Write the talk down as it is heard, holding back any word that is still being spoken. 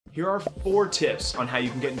Here are 4 tips on how you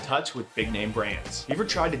can get in touch with big name brands. You ever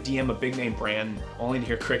tried to DM a big name brand only to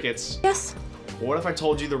hear crickets? Yes. What if I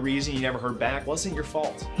told you the reason you never heard back wasn't your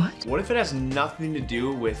fault? What? What if it has nothing to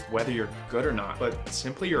do with whether you're good or not, but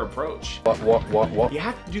simply your approach? What? You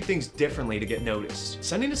have to do things differently to get noticed.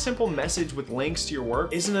 Sending a simple message with links to your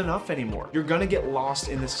work isn't enough anymore. You're gonna get lost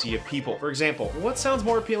in the sea of people. For example, what sounds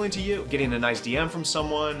more appealing to you? Getting a nice DM from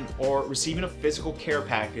someone or receiving a physical care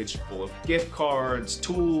package full of gift cards,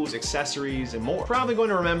 tools, accessories, and more? Probably going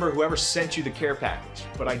to remember whoever sent you the care package,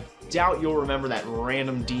 but I doubt you'll remember that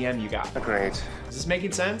random DM you got. Great. Is this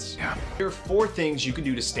making sense? Yeah. Here are 4 things you can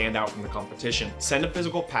do to stand out from the competition. Send a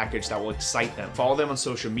physical package that will excite them. Follow them on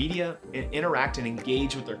social media and interact and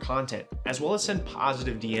engage with their content, as well as send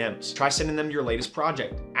positive DMs. Try sending them your latest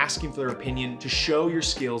project, asking for their opinion to show your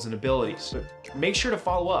skills and abilities. But make sure to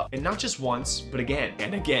follow up, and not just once, but again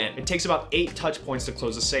and again. It takes about 8 touch points to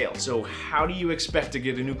close a sale. So how do you expect to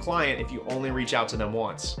get a new client if you only reach out to them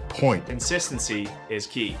once? Point. Consistency is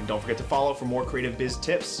key. And don't forget to follow for more creative biz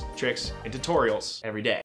tips, tricks, and tutorials every day.